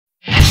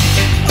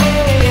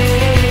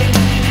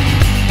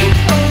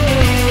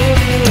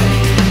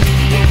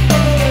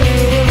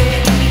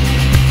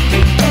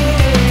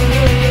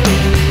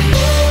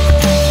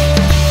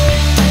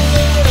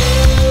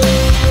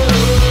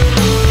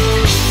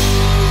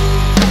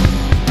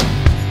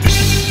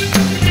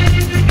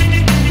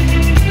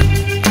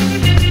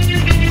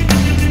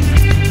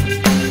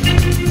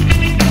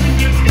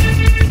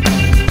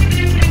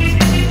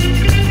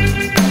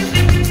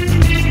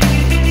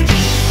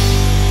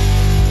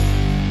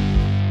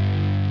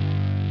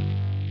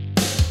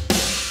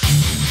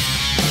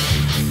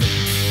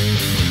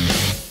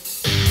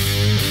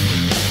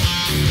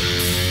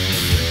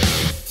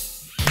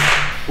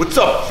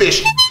up,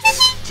 fish?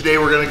 Today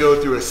we're gonna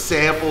go through a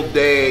sample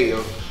day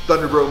of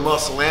Thunderbro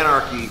Muscle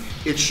Anarchy.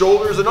 It's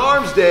shoulders and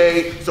arms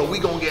day, so we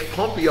gonna get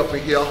pumpy up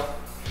in here.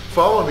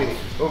 Follow me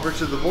over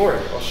to the board.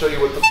 I'll show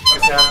you what the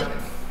is happening.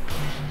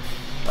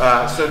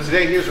 So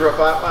today, here's a rough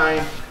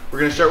outline. We're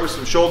gonna start with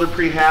some shoulder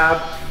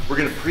prehab. We're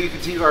gonna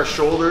pre-fatigue our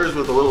shoulders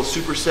with a little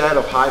superset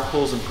of high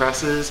pulls and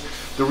presses.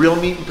 The real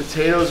meat and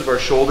potatoes of our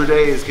shoulder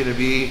day is gonna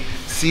be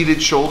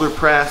seated shoulder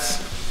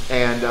press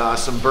and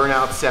some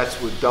burnout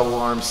sets with double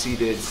arm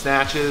seated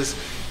snatches.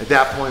 At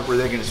that point, we're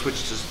then gonna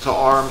switch to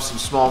arms, some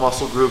small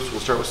muscle groups.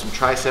 We'll start with some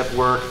tricep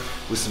work,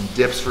 with some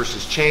dips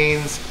versus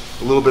chains,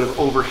 a little bit of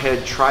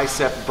overhead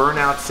tricep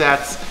burnout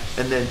sets,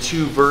 and then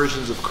 2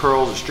 versions of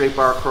curls, a straight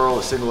bar curl,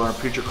 a single arm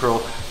preacher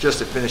curl, just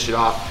to finish it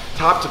off.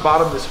 Top to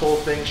bottom, this whole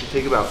thing should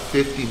take about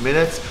 50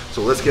 minutes,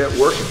 so let's get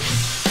working.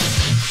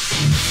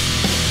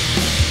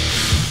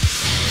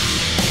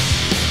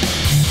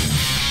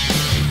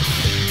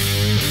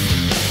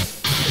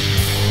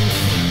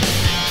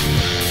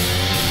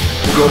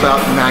 We'll go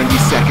about 90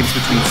 seconds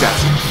between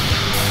sets.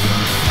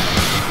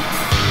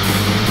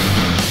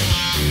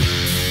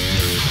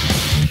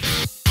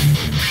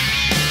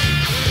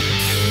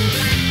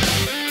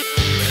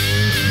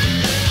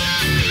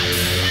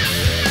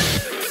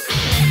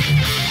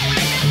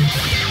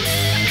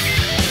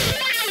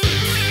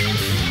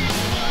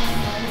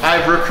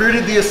 I've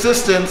recruited the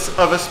assistance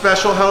of a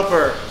special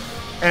helper,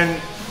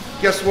 and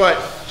guess what?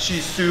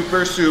 She's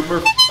super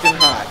f***ing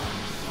hot.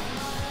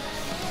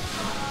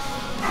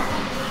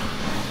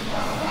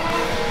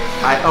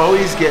 I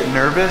always get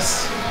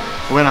nervous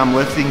when I'm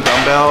lifting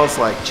dumbbells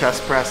like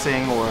chest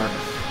pressing or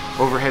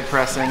overhead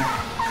pressing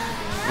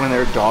when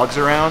there are dogs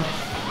around,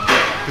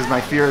 because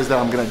my fear is that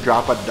I'm gonna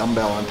drop a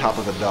dumbbell on top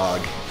of a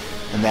dog,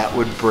 and that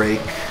would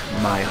break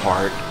my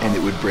heart and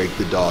it would break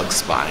the dog's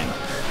spine.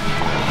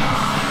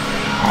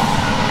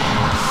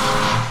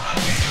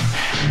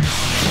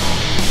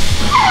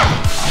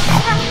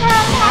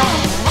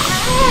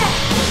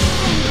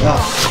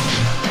 Oh.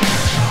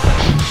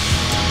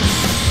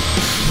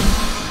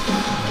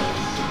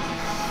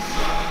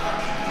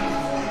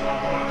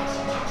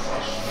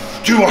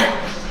 2 more.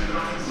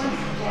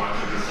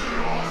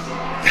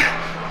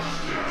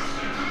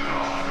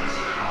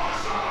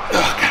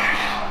 Oh, God.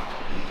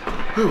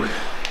 Whew.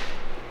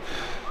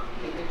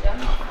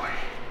 Oh, boy.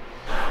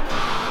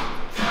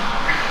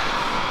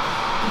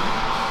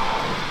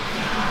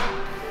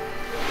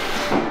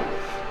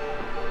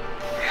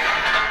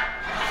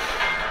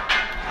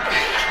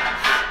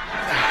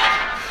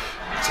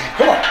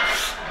 Come on.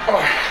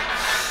 1,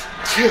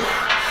 2,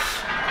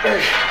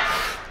 3,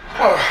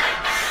 4.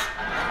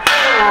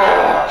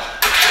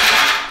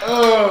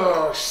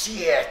 Oh,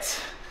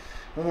 shit.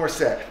 One more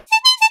set.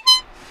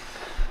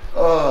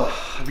 Oh,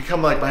 I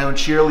become like my own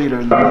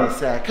cheerleader in the middle of the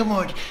set. Come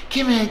on,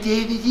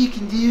 David, you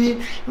can do it.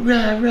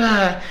 Rah,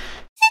 rah.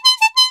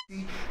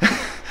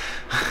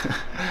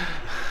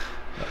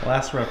 That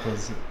last rep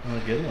was a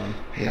good one.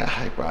 Yeah,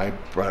 I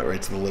brought it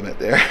right to the limit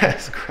there.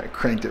 I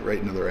cranked it right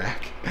into the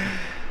rack.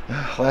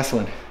 Last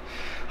one,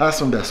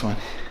 best one.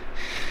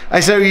 I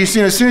said, as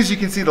soon as you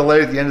can see the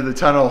light at the end of the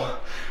tunnel,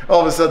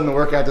 all of a sudden the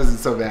workout doesn't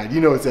so bad. You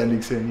know it's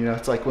ending soon. You know,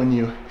 it's like when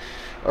you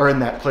are in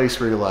that place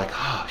where you're like,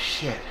 oh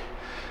shit,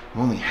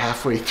 I'm only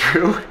halfway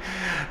through.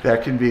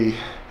 That can be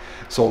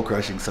soul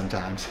crushing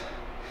sometimes.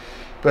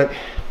 But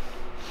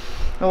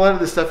a lot of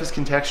this stuff is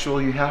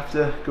contextual. You have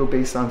to go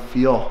based on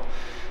feel.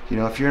 You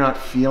know, if you're not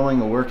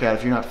feeling a workout,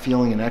 if you're not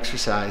feeling an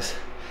exercise,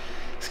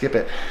 skip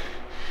it.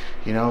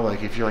 You know,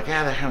 like if you're like,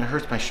 that kind of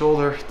hurts my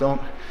shoulder,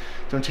 don't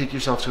take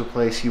yourself to a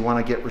place. You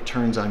want to get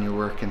returns on your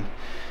work, and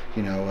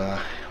you know,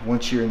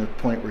 once you're in the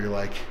point where you're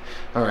like,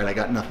 all right, I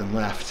got nothing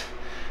left,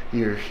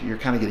 you're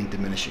kind of getting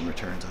diminishing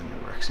returns on your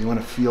work. So you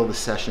want to feel the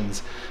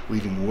sessions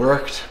leaving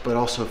worked, but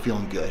also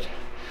feeling good.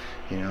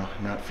 You know,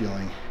 not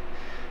feeling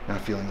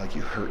like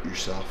you hurt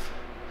yourself,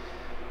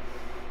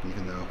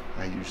 even though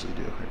I usually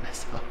do hurt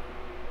myself.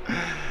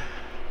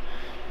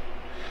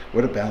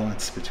 What a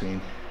balance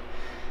between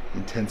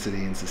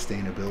intensity and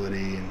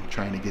sustainability and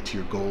trying to get to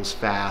your goals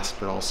fast,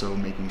 but also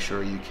making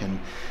sure you can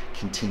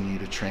continue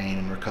to train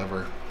and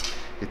recover.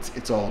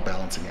 It's all a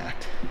balancing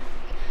act.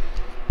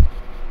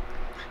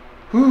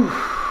 Whew.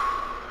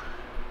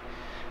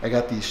 I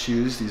got these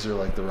shoes. These are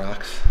like the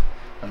Rocks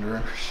Under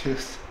Armour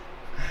shoes.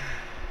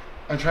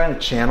 I'm trying to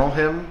channel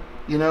him,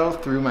 you know,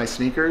 through my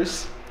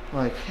sneakers.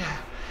 Like,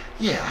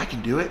 yeah, I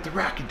can do it. The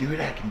Rock can do it.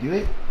 I can do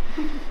it.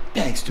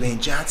 Thanks,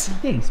 Dwayne Johnson.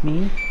 Thanks,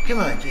 man. Come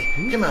on,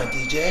 DJ. Come on,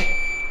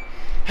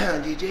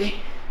 DJ.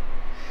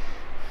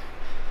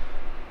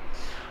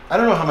 I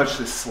don't know how much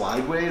this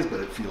slide weighs, but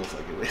it feels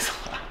like it weighs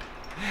a lot.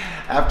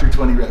 After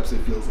 20 reps,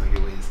 it feels like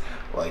it weighs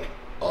like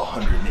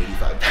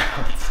 185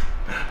 pounds.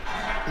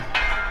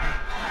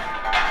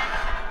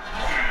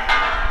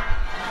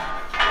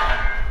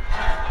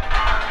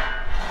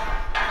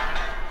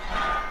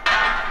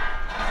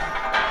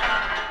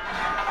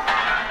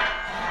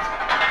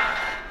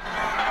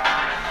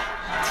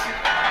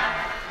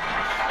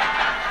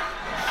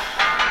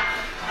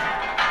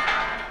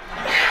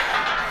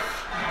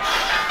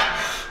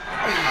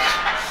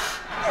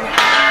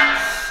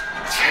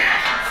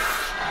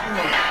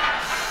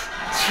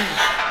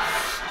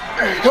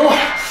 Come on.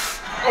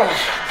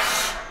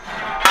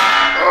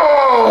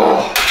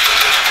 Oh.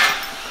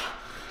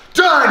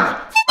 Done.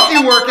 Fuck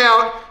you,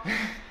 workout.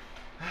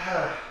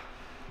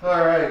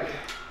 All right.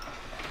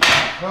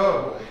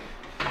 Oh boy.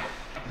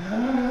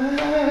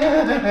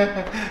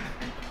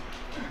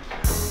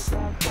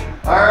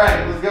 All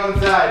right, let's go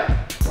inside.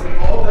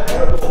 All the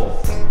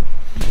edibles.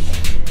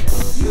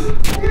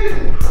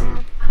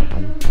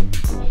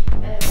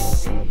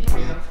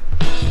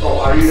 Oh,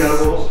 are you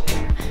edibles?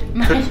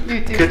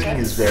 Cooking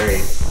is very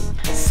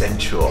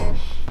sensual.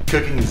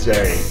 Cooking is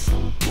very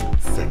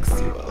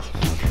sexual.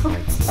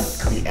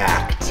 The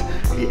act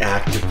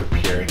of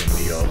preparing a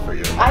meal for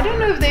you. I don't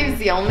know if Dave's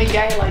the only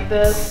guy like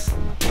this,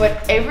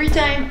 but every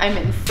time I'm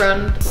in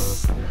front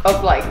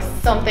of like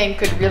something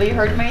could really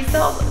hurt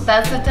myself,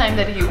 that's the time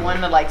that he want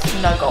to like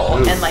snuggle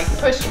and like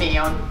push me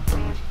on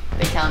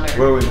the counter.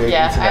 What are we making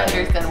tonight? I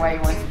understand why he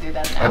wants to do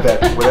that now. I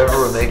bet whatever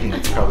we're making,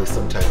 it's probably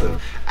some type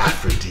of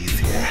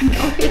aphrodisiac.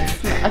 No,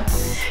 it's not.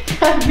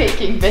 I'm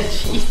making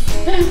veggies.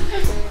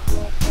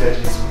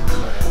 Veggies with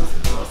clams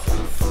and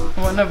mussels.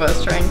 One of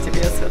us trying to be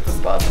as fit as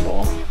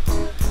possible.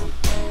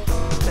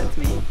 That's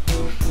me.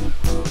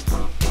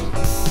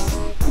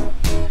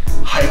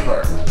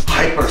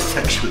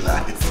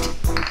 Hyper-sexualized.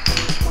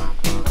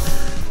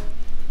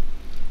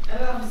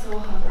 Oh, I'm so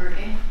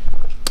hungry.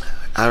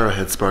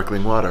 Arrowhead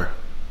sparkling water.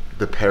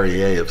 The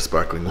Perrier of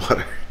sparkling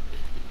water.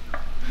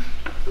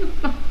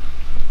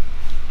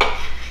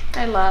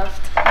 I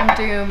laughed. I'm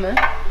doomed.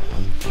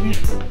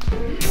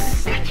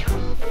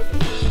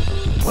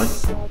 1,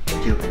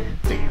 2,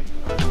 3.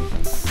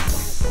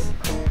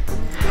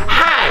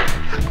 Hi,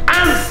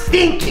 I'm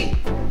Stinky.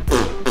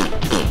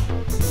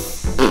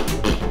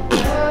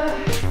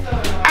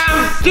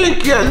 I'm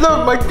Stinky. I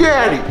love my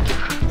daddy.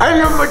 I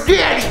love my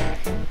daddy.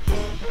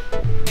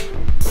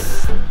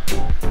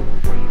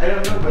 I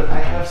don't know, but I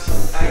have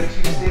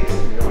two steaks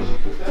in here. Would you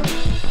cook them?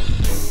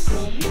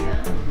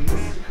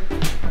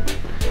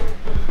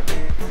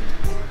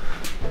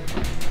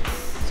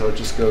 So it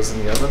just goes in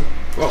the oven?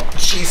 Oh,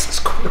 Jesus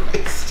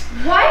Christ.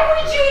 Why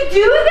would you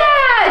do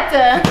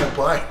that? I'm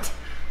blind.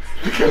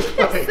 You're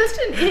such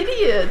an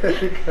idiot.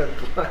 I'm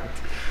blind.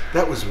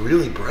 That was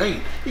really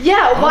bright.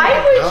 Yeah, Oh why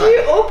my would God.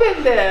 you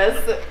open this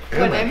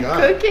when my I'm God.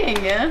 cooking?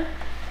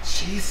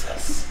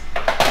 Jesus.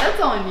 That's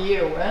on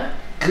you.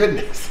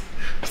 Goodness.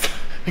 I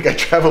think I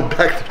traveled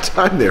back in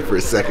time there for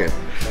a second.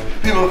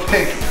 People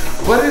think,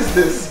 what is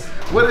this?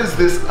 What is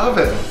this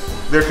oven?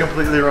 They're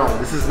completely wrong.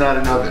 This is not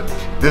an oven.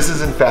 This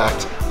is in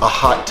fact a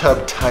hot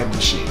tub time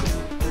machine.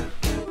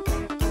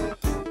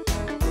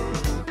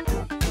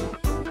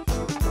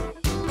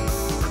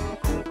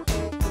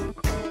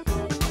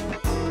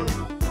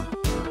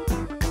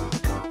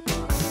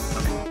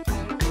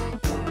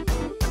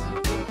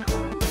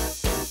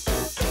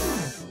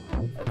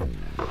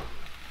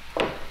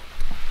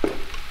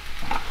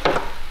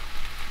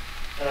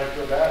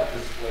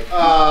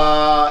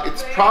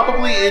 It's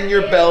probably in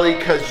your belly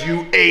because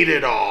you ate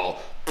it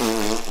all. Do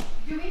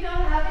we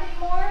not have any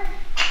more?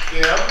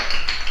 Yeah.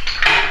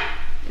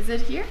 Is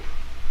it here?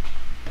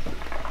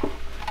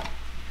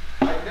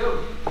 I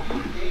know,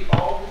 you ate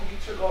all, you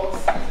took all the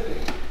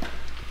seasoning.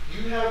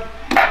 You have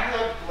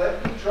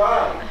let me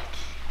dry.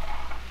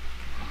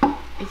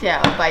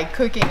 Yeah, by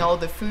cooking all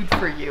the food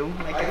for you,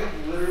 like I a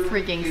have literally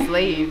freaking given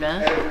slave, you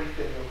huh?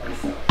 everything of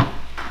myself.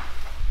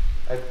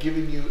 I've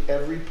given you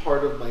every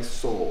part of my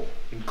soul,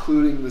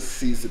 including the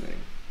seasoning.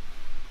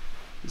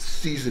 The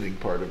seasoning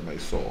part of my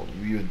soul.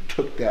 You even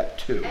took that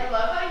too. I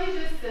love how you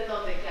just sit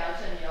on the couch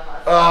and yell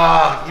at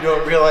Ah, you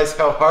don't realize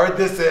how hard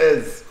this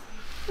is.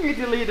 You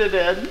deleted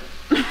it.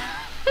 The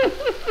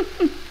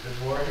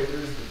more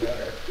haters, the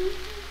better.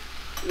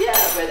 Yeah,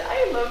 but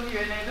I love you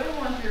and I don't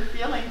want your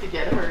feeling to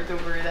get hurt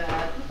over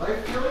that. My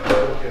feelings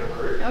don't get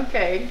hurt.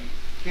 Okay.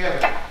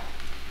 Yeah.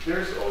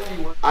 There's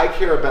only one. I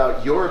care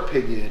about your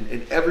opinion,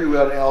 and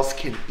everyone else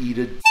can eat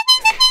a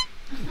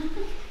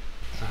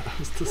That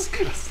was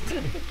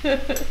disgusting.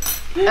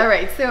 All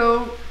right,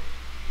 so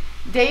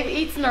Dave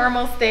eats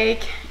normal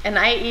steak and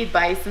I eat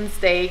bison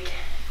steak.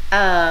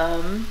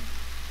 The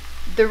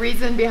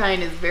reason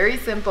behind is very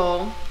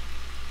simple.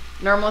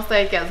 Normal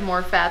steak has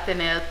more fat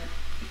in it.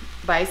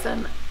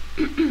 Bison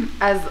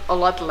has a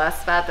lot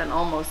less fat and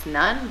almost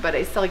none, but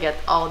I still get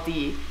all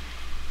the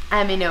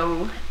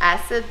amino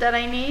acid that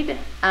I need.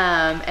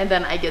 And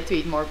then I get to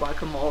eat more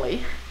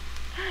guacamole.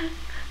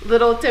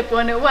 Little tip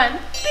 101.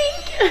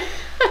 Bink!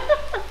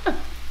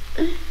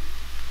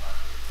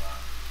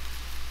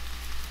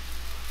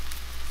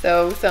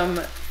 So some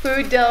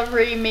food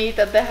delivery meat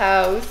at the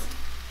house.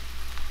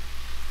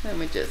 Let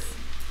me just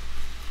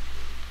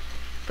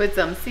put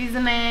some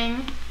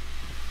seasoning,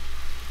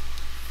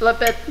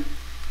 flip it,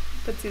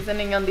 put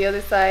seasoning on the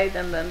other side,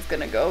 and then it's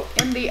gonna go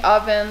in the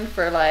oven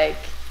for like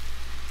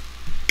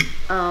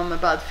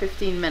about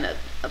 15 minutes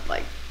at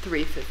like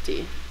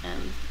 350,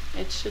 and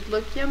it should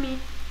look yummy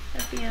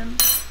at the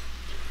end.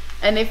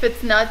 And if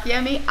it's not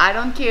yummy, I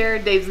don't care.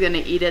 Dave's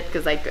gonna eat it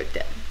because I cooked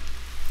it.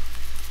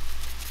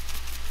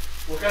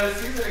 What kind of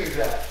seasoning is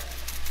that?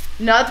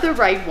 Not the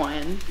right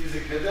one. Is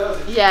it good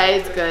though? Yeah,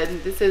 it's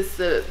good. This is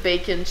the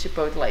bacon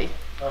chipotle.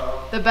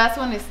 Oh. The best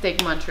one is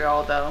steak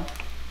Montreal though.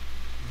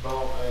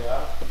 Bon,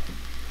 yeah.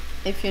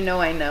 If you know,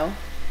 I know.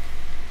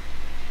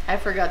 I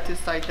forgot to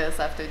start this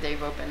after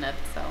Dave opened it,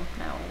 so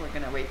now we're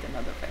gonna wait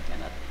another 5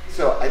 minutes.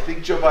 So I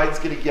think Joe Biden's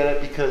going to get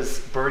it because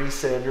Bernie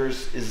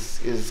Sanders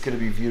is going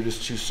to be viewed as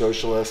too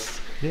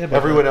socialist. Yeah, but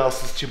everyone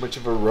else is too much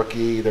of a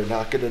rookie. They're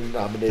not going to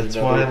nominate That's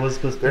another. why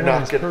Elizabeth They're Warren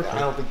not is going. perfect. I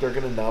don't think they're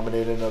going to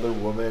nominate another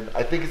woman.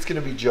 I think it's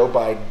going to be Joe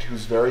Biden,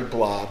 who's very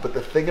blah. But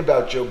the thing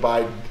about Joe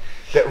Biden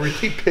that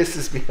really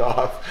pisses me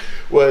off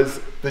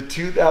was the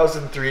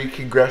 2003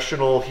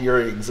 congressional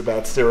hearings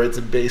about steroids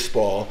in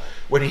baseball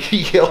when he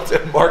yelled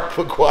at Mark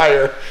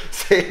McGuire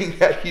saying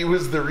that he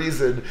was the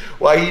reason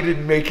why he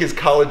didn't make his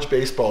college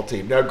baseball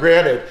team. Now,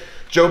 granted,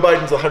 Joe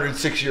Biden's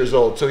 106 years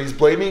old, so he's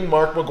blaming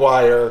Mark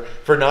McGuire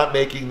for not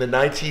making the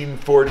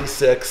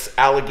 1946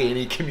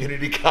 Allegheny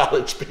Community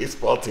College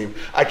baseball team.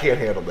 I can't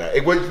handle that.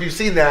 If you've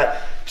seen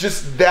that,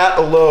 just that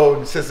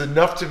alone says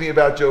enough to me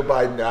about Joe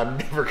Biden. I'm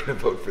never going to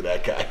vote for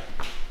that guy.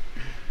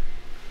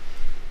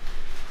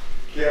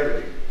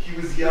 Kevin, he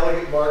was yelling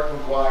at Mark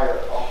McGuire,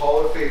 a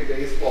Hall of Fame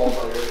baseball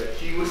player, that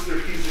he was the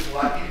reason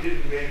why he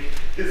didn't make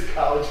his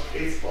college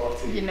baseball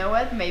team. You know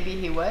what? Maybe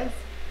he was.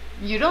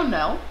 You don't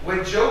know.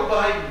 When Joe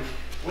Biden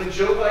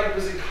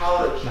was in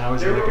college, Now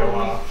he's there gonna were go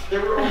only off. there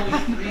were only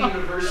 3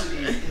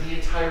 universities in the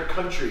entire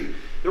country.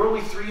 There were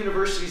only 3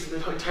 universities in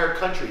the entire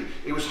country.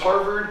 It was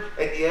Harvard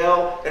and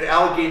Yale and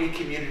Allegheny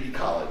Community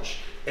College,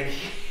 and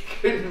he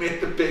couldn't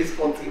make the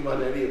baseball team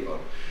on any of them.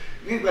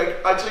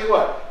 Like, I tell you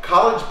what,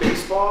 college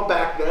baseball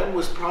back then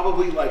was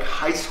probably like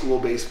high school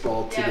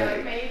baseball today. Yeah,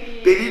 but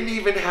maybe. They didn't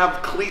even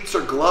have cleats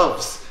or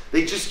gloves.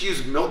 They just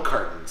used milk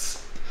cartons.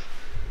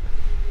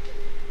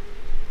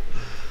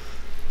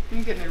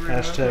 I'm gonna remember.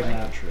 Hashtag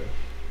not true.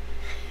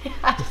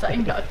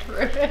 Hashtag not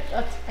true.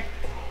 That's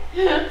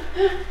right.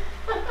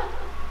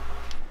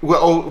 Well,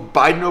 oh,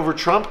 Biden over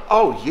Trump?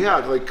 Oh yeah,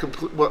 like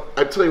well,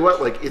 I tell you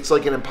what, like it's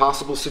like an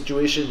impossible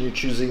situation. You're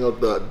choosing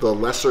the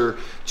lesser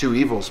two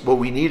evils. What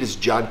we need is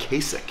John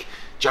Kasich.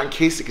 John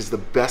Kasich is the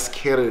best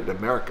candidate in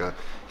America.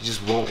 He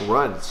just won't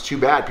run. It's too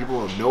bad.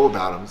 People don't know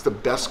about him. He's the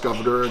best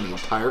governor in the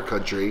entire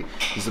country.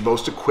 He's the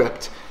most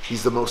equipped.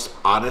 He's the most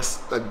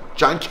honest.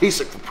 John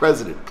Kasich for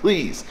president.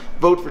 Please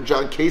vote for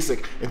John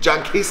Kasich. And John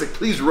Kasich,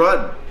 please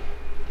run.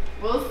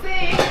 We'll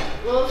see.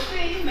 We'll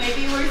see.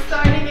 Maybe we're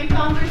starting a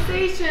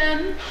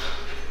conversation.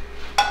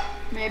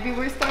 Maybe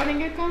we're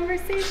starting a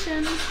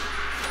conversation.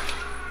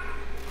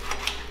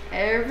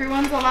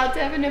 Everyone's allowed to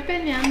have an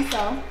opinion,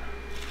 so.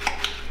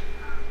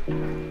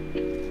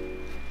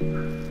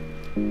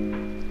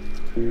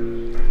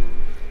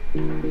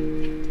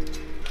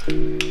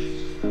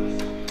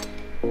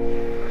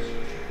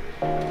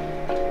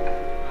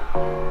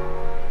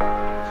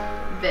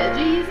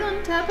 Veggies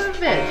on top of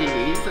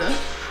veggies.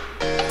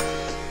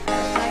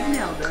 I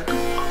nailed it.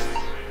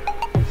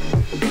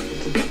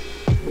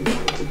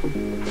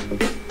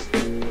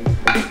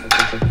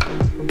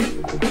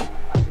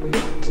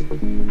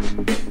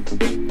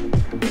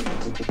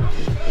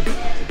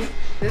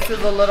 This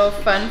is a little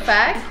fun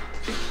fact.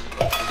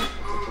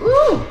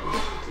 Ooh!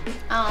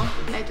 Oh,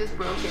 I just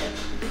broke it.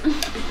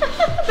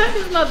 That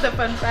is not the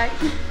fun fact.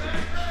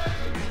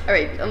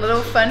 Alright, a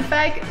little fun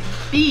fact.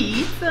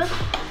 Beets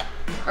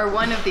are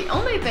one of the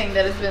only things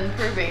that has been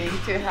proven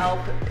to help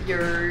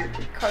your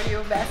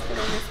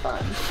cardiovascular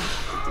response.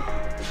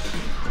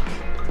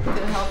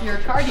 To help your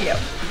cardio.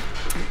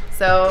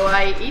 So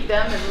I eat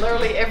them in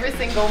literally every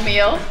single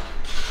meal,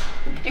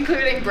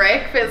 including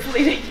breakfast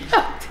leading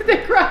up to the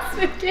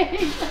CrossFit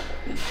game.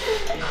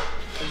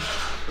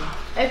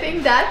 I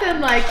think that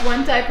and like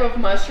one type of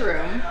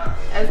mushroom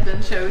has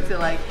been shown to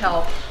like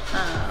help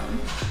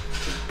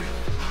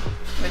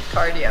with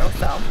cardio.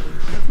 So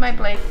that's my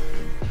plate.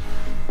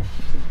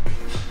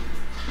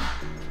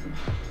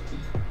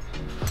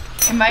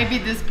 It might be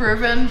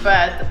disproven,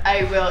 but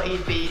I will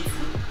eat beets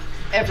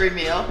every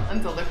meal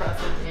until the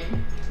CrossFit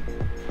game.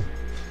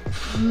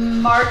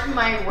 Mark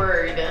my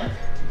word.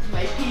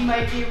 My pee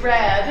might be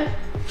red,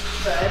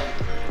 but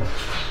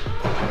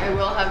I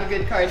will have a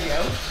good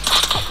cardio.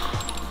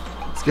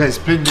 This guy's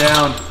pinned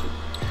down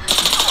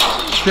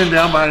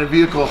by a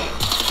vehicle,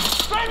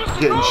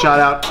 getting shot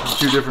out in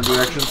 2 different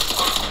directions.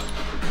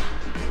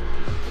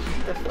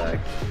 What the fuck?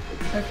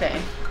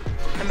 Okay,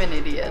 I'm an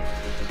idiot.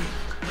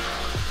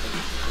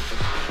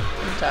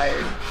 I'm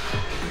tired.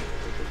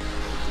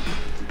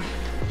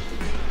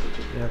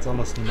 Yeah, it's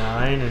almost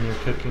 9 and you're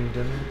cooking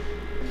dinner.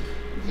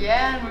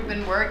 Yeah, and we've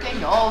been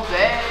working all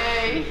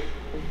day.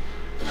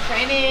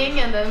 Training,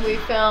 and then we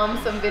filmed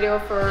some video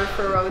for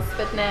Rose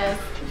Fitness,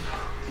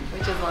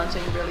 which is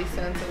launching really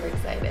soon, so we're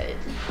excited.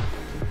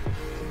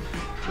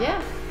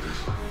 Yeah.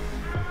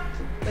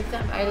 What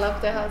time? I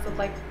left the house at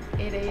like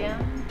 8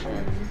 a.m.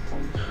 and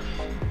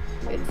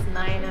it's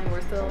 9 and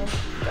we're still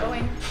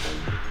going.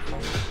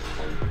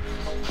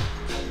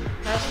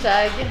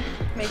 Hashtag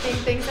making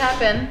things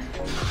happen.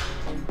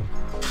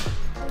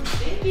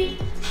 Thank you.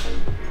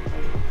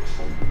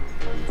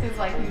 Seems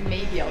like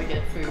maybe I'll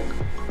get food.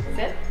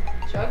 Sit.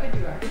 Chug it,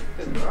 you are.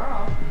 Good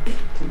girl.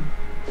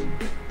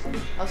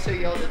 I'll show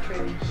you all the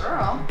tricks.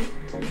 Girl.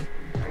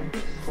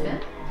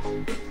 Sit.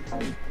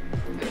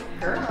 Good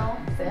girl.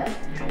 Sit.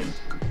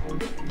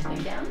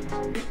 Lay down.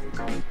 All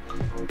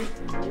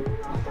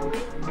the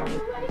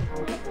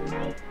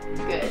way.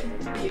 Good.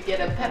 You get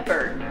a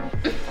pepper.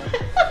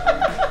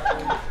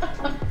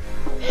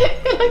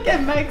 Look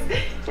at Max.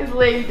 He's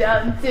laying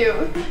down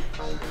too.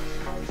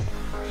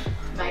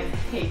 Max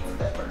hates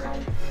pepper.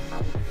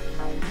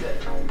 Good.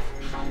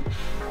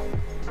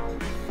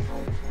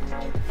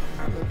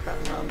 Look from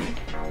mommy.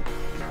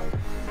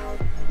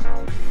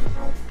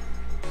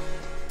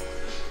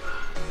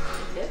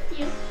 Love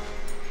you.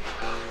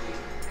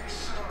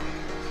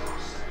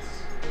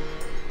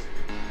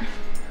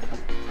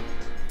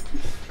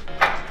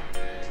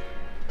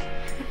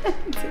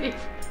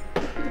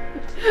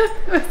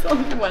 There's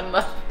only one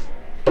left.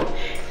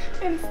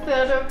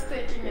 Instead of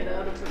taking it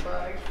out of the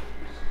box.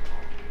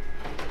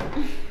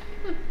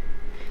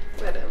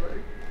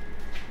 Whatever.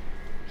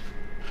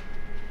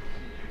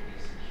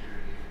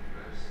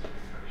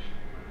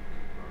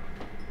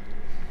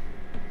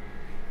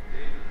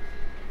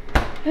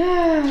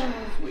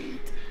 Sweet.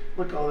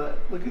 Look all that.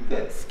 Look at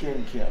that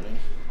skin, Cammy.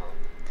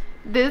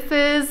 This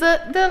is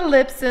the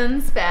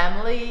Lipson's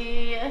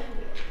family.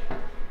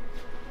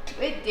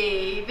 With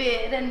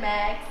David and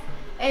Max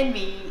and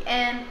me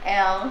and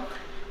Elle.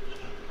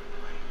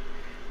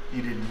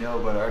 You didn't know,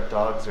 but our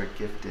dogs are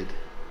gifted.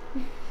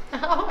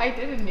 Oh, I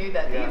didn't know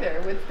that Yeah.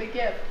 either. What's the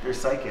gift? They're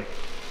psychic.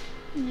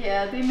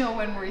 Yeah, they know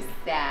when we're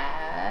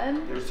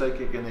sad. They're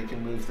psychic and they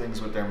can move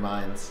things with their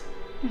minds.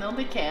 No,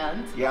 they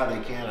can't. Yeah, they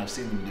can. I've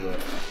seen them do it.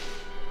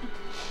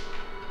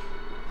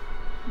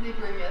 They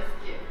bring us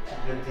gifts.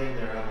 Good thing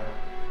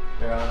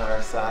they're on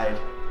our side.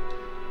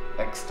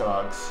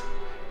 Ex-dogs.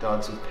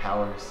 Dogs with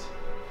powers.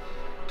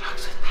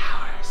 Dogs with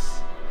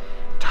powers.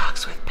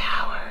 Dogs with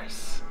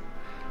powers.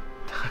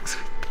 Dogs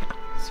with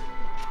powers.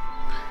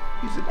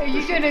 Are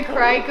you gonna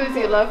cry because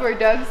you love our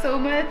dog so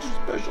much?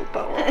 Special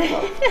power of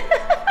love.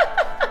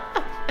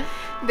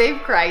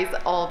 Dave cries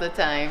all the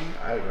time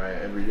I cry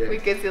every day.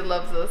 because he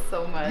loves us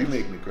so much. You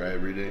make me cry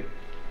every day.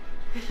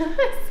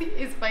 See,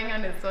 he's playing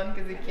on his phone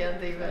because he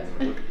can't even.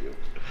 Look at you.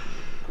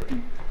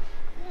 Great.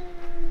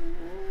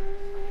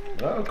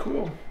 Oh,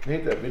 cool.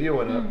 Neat, that video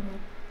went up.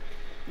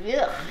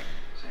 Yeah.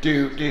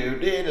 Do do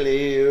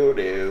diddle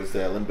do,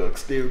 selling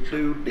books. Do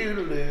do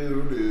diddle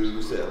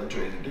do, selling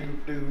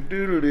training. Do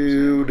do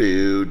diddle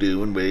do,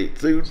 doing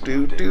weights. Do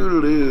do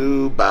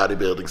diddle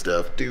bodybuilding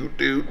stuff. Do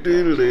do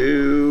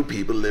diddle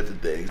people lifting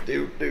things.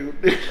 Do do.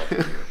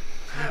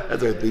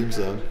 That's our theme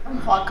song.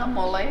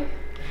 Guacamole.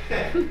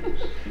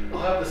 I'll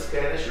have the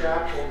Spanish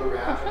wrap. Hold the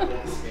wrap and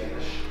hold the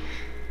Spanish.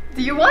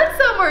 Do you want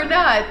some or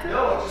not?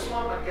 No, I just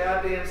want my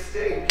goddamn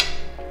steak.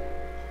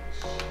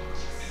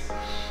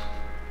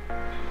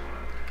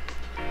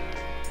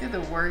 You're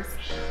the worst.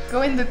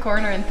 Go in the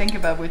corner and think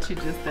about what you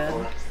just did.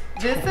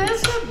 This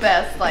is the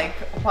best, like,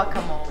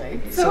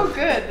 guacamole. So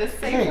good. The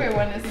Safeway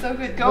one is so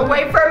good. Go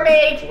away from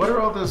me! What are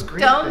all those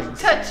green Don't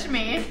things? touch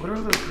me. What are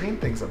all those green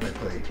things on my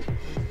plate?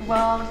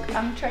 Well,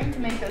 I'm trying to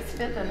make this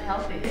fit and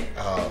healthy.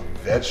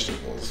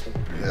 Vegetables.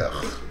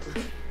 Ugh.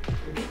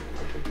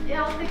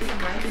 Yeah, I'll take some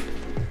rice.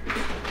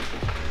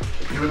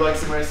 You would like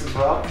some rice as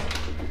well?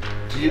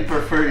 Do you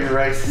prefer your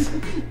rice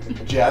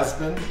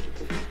jasmine?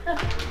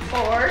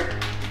 Or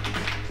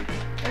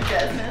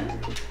Jasmine.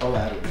 I'll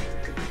add it.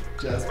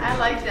 Jasmine. I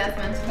like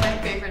Jasmine. She's my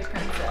favorite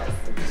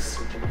princess.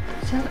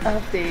 Shut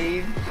up,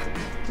 Dave.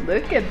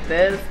 Look at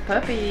this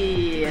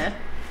puppy.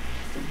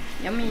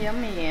 Yummy,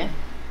 yummy.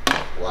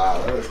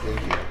 Wow, that was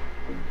kinky.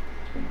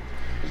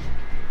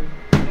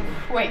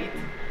 Wait.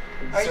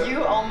 Are So-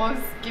 you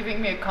almost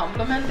giving me a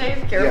compliment,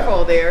 Dave?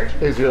 Careful there.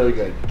 It's really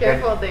good.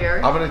 Careful And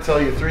there. I'm going to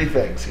tell you three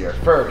things here.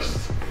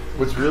 First,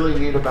 what's really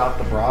neat about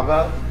the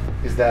Brava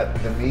is that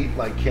the meat,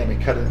 like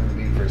Cammy, cut into the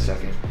meat for a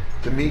second.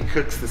 The meat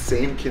cooks the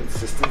same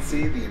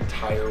consistency the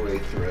entire way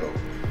through.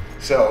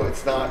 So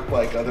it's not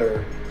like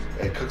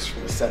it cooks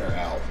from the center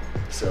out.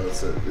 So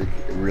it's a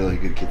really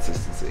good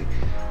consistency.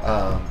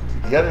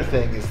 The other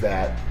thing is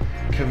that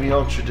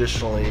Camille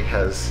traditionally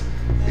has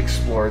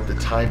explored the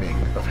timing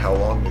of how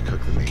long to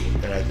cook the meat.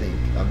 And I think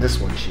on this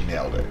one, she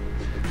nailed it.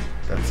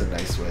 That's a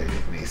nice way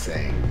of me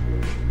saying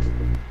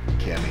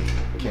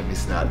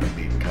Cammy's not a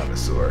meat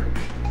connoisseur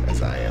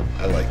as I am.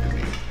 I like the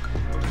meat.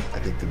 I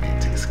think the meat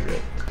tastes good.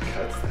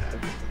 Cuts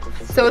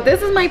that. So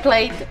this is my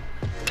plate.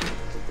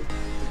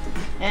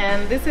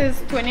 And this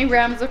is 20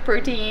 grams of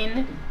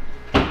protein,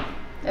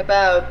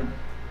 about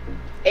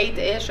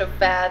 8-ish of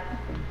fat.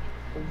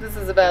 This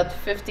is about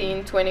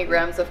 15-20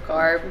 grams of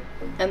carb,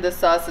 and the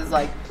sauce is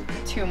like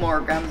 2 more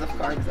grams of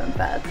carbs than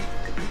fat.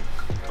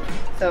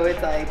 So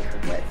it's like,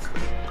 what?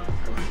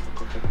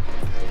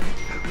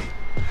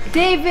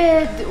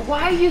 David,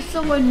 why are you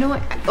so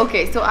annoying?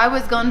 Okay, so I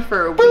was gone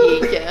for a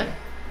week.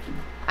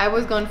 I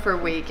was gone for a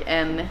week,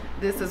 and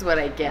this is what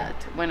I get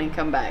when I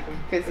come back.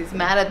 Because he's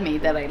mad at me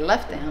that I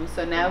left him,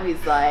 so now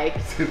he's like,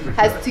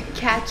 has to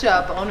catch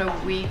up on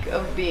a week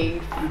of being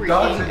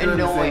freaking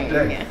annoying.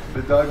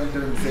 The dogs are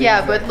doing the same thing.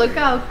 Yeah, but look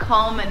how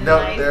calm and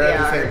nice they're they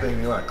the are. same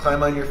thing. You want to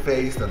climb on your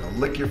face, then they'll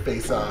lick your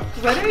face off.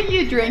 What are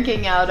you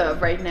drinking out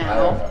of right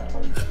now?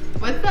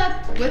 What's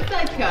that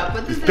cup?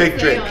 What does it Pink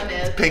say drink. on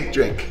It's it? pink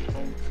drink.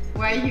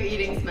 Why are you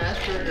eating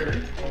smash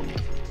burger?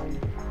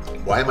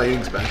 Why am I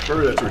eating smash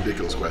burger? That's a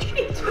ridiculous question.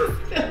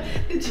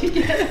 Did you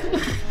get it?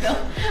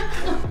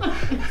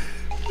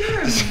 You're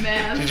a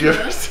mess. Did you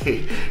ever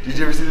see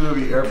the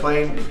movie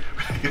Airplane?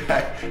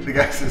 The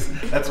guy says,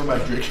 that's when my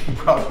drinking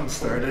problem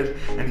started,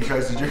 and he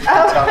tries to drink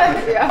on top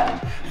of it. Yeah.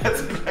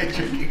 That's when my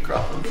drinking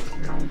problem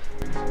started.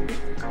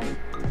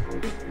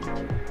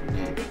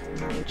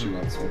 What you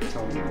want, so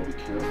tell me to be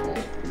careful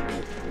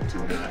to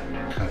not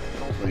cut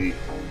the plate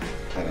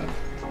that I'm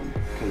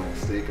putting the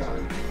steak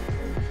on.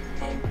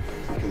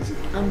 Because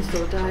I'm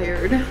so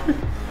tired.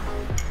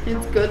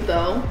 It's good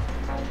though.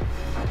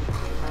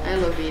 I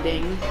love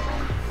eating.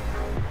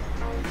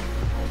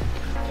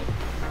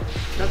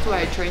 That's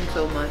why I train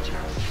so much. To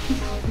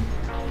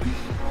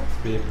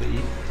be able to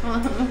eat.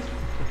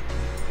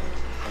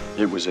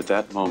 It was at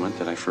that moment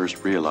that I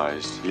first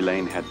realized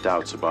Elaine had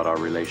doubts about our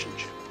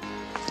relationship.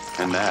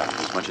 And that,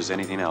 as much as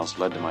anything else,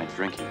 led to my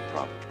drinking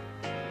problem.